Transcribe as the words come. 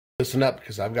Listen up,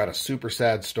 because I've got a super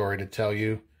sad story to tell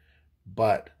you,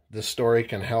 but this story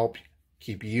can help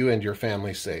keep you and your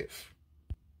family safe.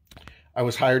 I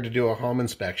was hired to do a home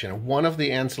inspection, and one of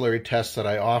the ancillary tests that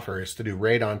I offer is to do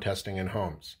radon testing in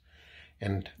homes.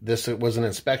 And it was an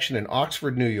inspection in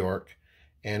Oxford, New York,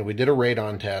 and we did a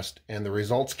radon test, and the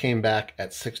results came back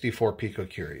at 64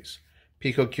 picocuries.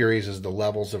 Picocuries is the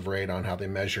levels of radon, how they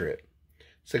measure it.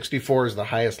 64 is the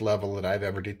highest level that I've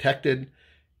ever detected,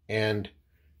 and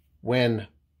when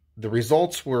the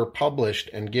results were published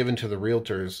and given to the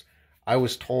realtors, I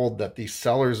was told that the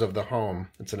sellers of the home,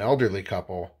 it's an elderly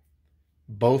couple,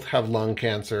 both have lung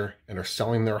cancer and are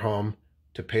selling their home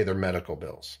to pay their medical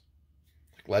bills.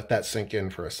 Let that sink in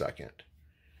for a second.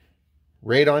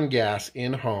 Radon gas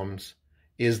in homes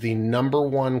is the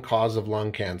 #1 cause of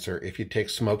lung cancer if you take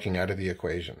smoking out of the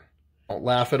equation. Don't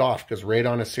laugh it off, because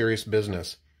radon is serious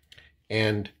business.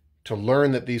 And to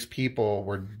learn that these people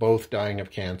were both dying of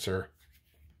cancer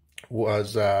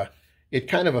was, it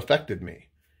kind of affected me.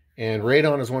 And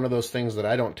radon is one of those things that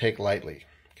I don't take lightly,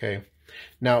 okay?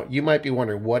 Now, you might be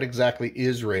wondering, what exactly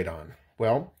is radon?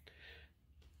 Well,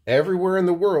 everywhere in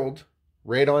the world,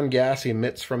 radon gas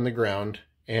emits from the ground,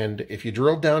 and if you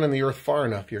drill down in the earth far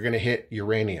enough, you're going to hit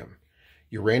uranium.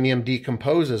 Uranium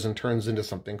decomposes and turns into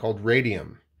something called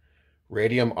radium.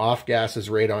 Radium off-gases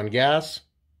radon gas,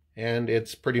 and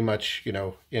it's pretty much, in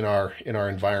our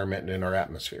environment and in our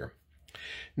atmosphere.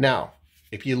 Now,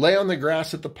 if you lay on the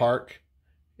grass at the park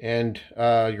and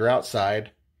you're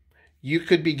outside, you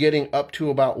could be getting up to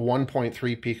about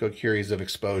 1.3 picocuries of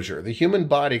exposure. The human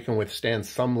body can withstand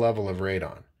some level of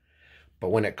radon. But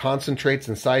when it concentrates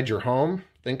inside your home,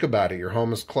 think about it, your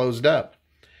home is closed up.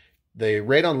 The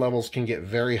radon levels can get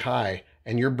very high,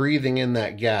 and you're breathing in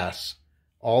that gas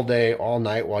all day, all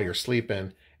night while you're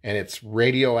sleeping, and it's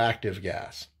radioactive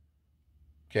gas.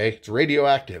 Okay, it's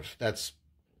radioactive. That's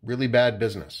really bad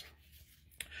business.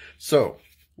 So,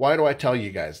 why do I tell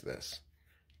you guys this?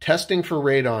 Testing for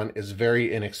radon is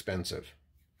very inexpensive.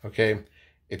 Okay,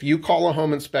 if you call a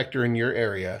home inspector in your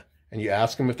area and you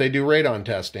ask them if they do radon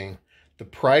testing, the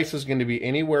price is going to be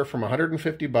anywhere from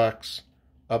 $150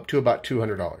 up to about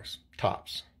 $200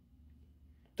 tops.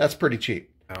 That's pretty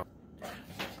cheap.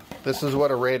 This is what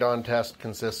a radon test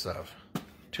consists of.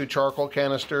 2 charcoal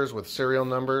canisters with serial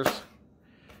numbers.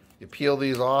 You peel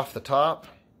these off the top.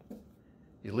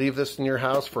 You leave this in your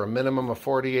house for a minimum of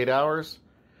 48 hours.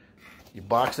 You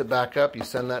box it back up, you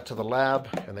send that to the lab,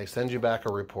 and they send you back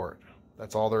a report.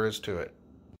 That's all there is to it.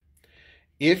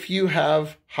 If you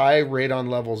have high radon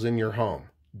levels in your home,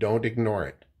 don't ignore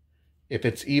it. If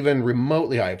it's even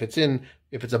remotely high, if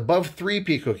it's above 3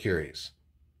 picocuries,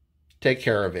 take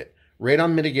care of it.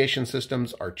 Radon mitigation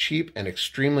systems are cheap and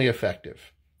extremely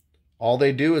effective. All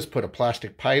they do is put a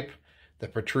plastic pipe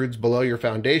that protrudes below your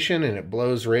foundation, and it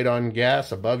blows radon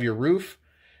gas above your roof.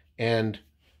 And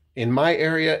in my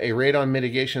area, a radon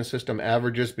mitigation system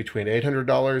averages between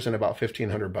 $800 and about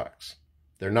 $1,500.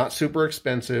 They're not super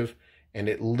expensive, and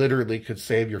it literally could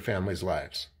save your family's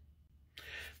lives.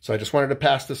 So I just wanted to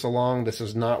pass this along. This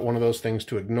is not one of those things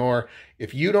to ignore.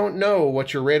 If you don't know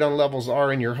what your radon levels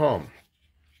are in your home,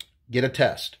 get a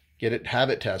test. Have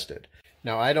it tested.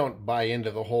 Now, I don't buy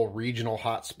into the whole regional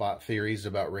hotspot theories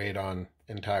about radon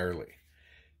entirely.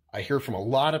 I hear from a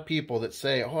lot of people that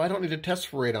say, oh, I don't need to test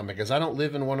for radon because I don't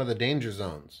live in one of the danger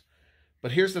zones.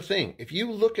 But here's the thing. If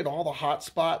you look at all the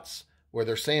hotspots where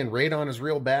they're saying radon is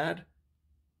real bad,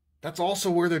 that's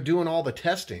also where they're doing all the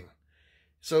testing.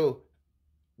 So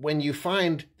when you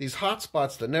find these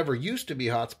hotspots that never used to be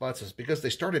hotspots, it's because they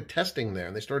started testing there,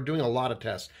 and they started doing a lot of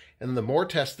tests. And the more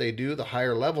tests they do, the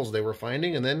higher levels they were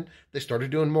finding, and then they started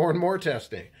doing more and more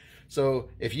testing. So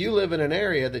if you live in an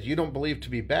area that you don't believe to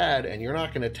be bad and you're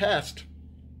not going to test,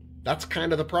 that's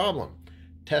kind of the problem.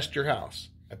 Test your house.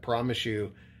 I promise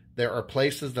you, there are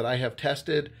places that I have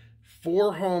tested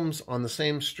 4 homes on the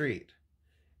same street,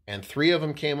 and 3 of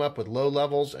them came up with low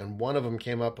levels, and 1 of them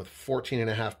came up with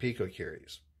 14.5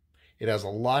 picocuries. It has a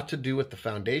lot to do with the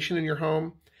foundation in your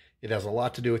home. It has a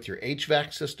lot to do with your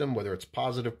HVAC system, whether it's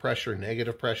positive pressure,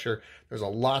 negative pressure. There's a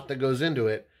lot that goes into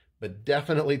it, but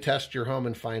definitely test your home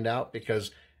and find out, because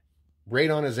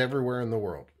radon is everywhere in the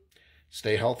world.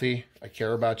 Stay healthy. I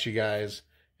care about you guys.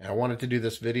 And I wanted to do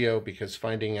this video because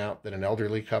finding out that an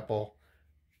elderly couple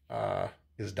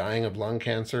is dying of lung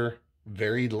cancer,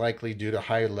 very likely due to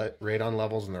high radon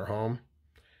levels in their home,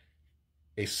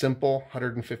 a simple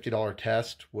 $150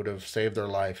 test would have saved their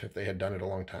life if they had done it a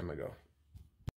long time ago.